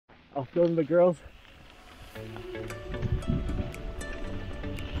I'll film the girls.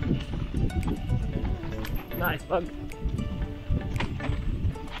 Nice bug.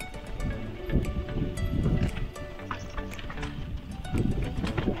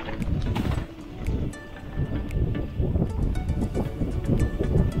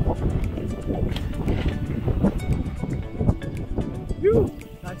 Whew,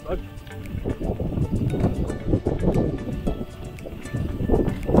 nice bug.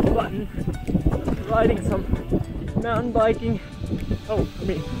 Button, riding some mountain biking.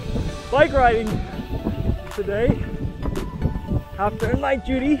 Bike riding today after night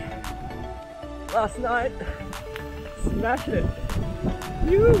duty last night. Smashing it.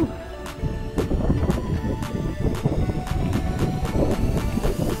 Whew.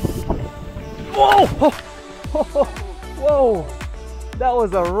 Whoa! Whoa! That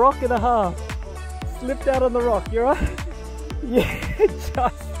was a rock and a half. Slipped out on the rock. You alright? Yeah, just.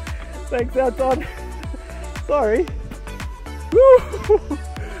 Thanks, Anton. Sorry. Woo!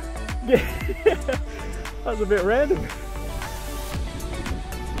 Yeah. That was a bit random.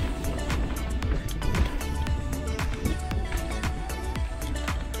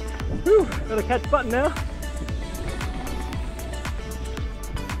 Whew, gotta catch button now.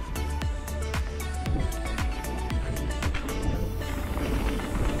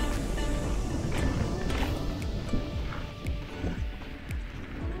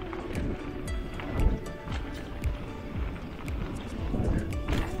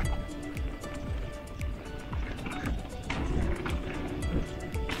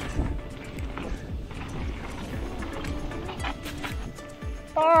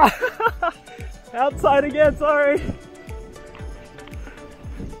 Ah, outside again, sorry.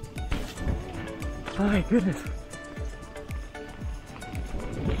 Oh my goodness.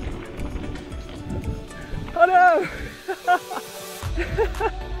 Oh no!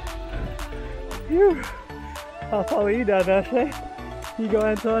 Phew. I'll follow you down there, Shay. You go,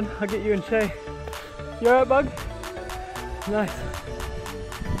 Anton. I'll get you and Shay. You alright, bug? Nice.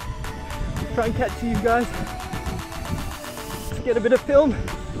 Try and catch these guys. Let's get a bit of film.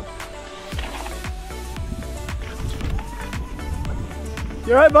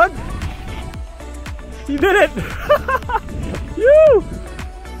 You alright, bud? You did it! Woo!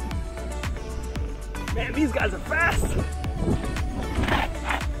 Man, these guys are fast!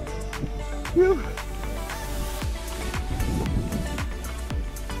 Woo!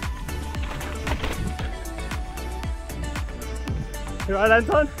 You alright,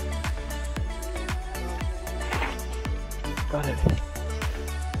 Anton? Got it.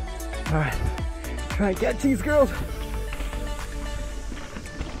 Alright, try and catch these girls.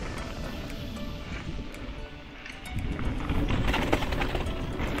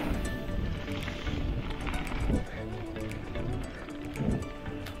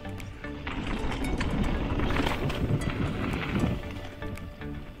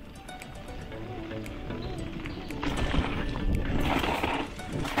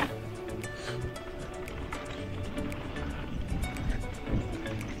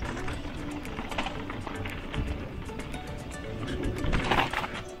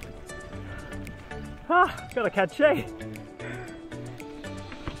 Ah, gotta catch Shay.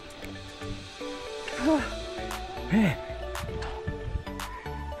 Man.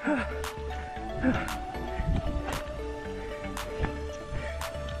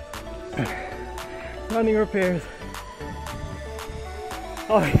 Running repairs.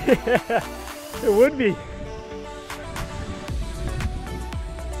 Oh yeah, it would be.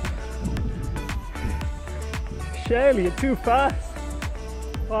 Shay, you're too fast.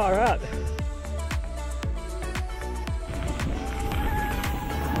 All right.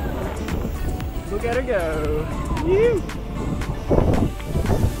 Look at her go. Woo.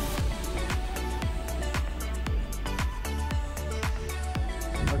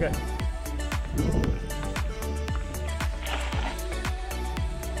 Okay.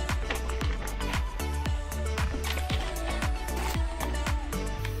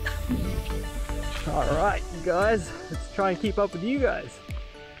 All right, you guys, let's try and keep up with you guys.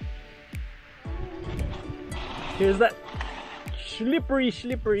 Here's that slippery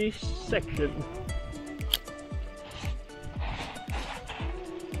section.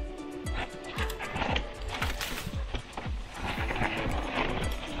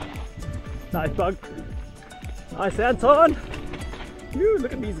 Nice bug. Nice, Anton. Woo,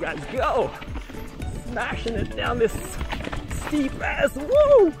 look at these guys go. Smashing it down this steep ass.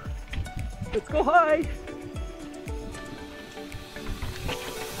 Whoa! Let's go high.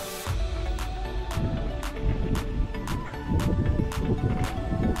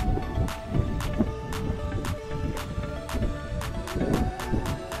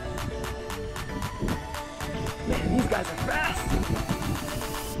 guys are fast.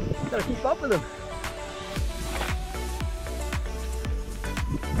 Gotta keep up with them.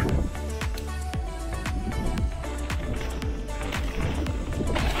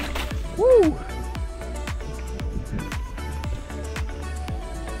 Woo!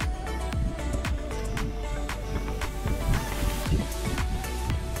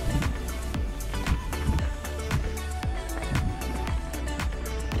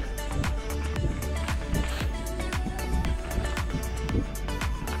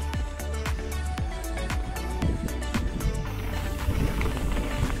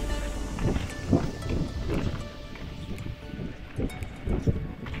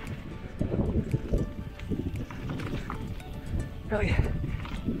 Really?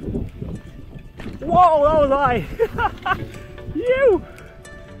 Whoa, that was high! You!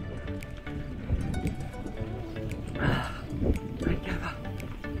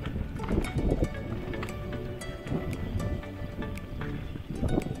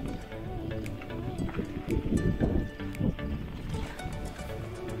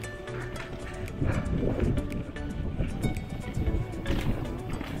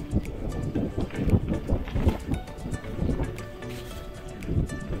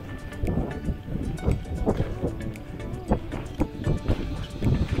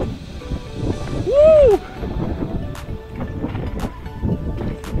 Woo!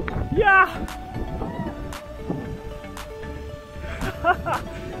 Yeah!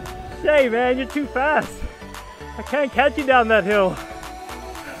 Shay, man, you're too fast. I can't catch you down that hill.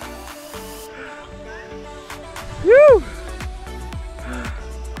 Woo!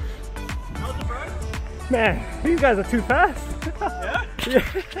 Man, these guys are too fast. Yeah?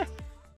 Yeah.